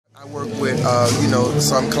I work with, you know,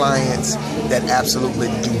 some clients that absolutely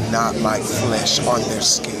do not like flesh on their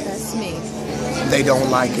skin. That's me. They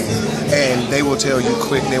don't like it, and they will tell you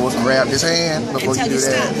quick. They will grab this hand before you do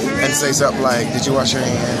that and say something like, "Did you wash your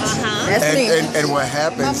hands?" That's me. And what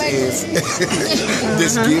happens is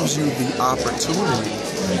this gives you the opportunity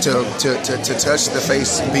to touch the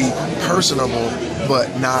face, be personable,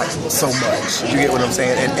 but not so much. You get what I'm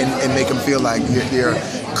saying? And make them feel like you're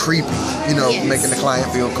creepy, you know, making the client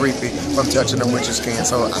feel creepy from touching them with your skin.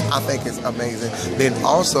 So I think it's amazing. Then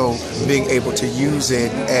also being able to use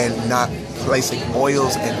it and not placing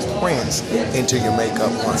oils and prints into your makeup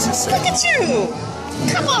once it's set. Look at you!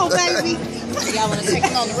 Come on, baby! Y'all want to take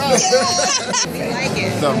him on the road? We like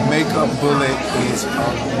it. The makeup bullet is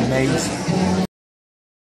amazing.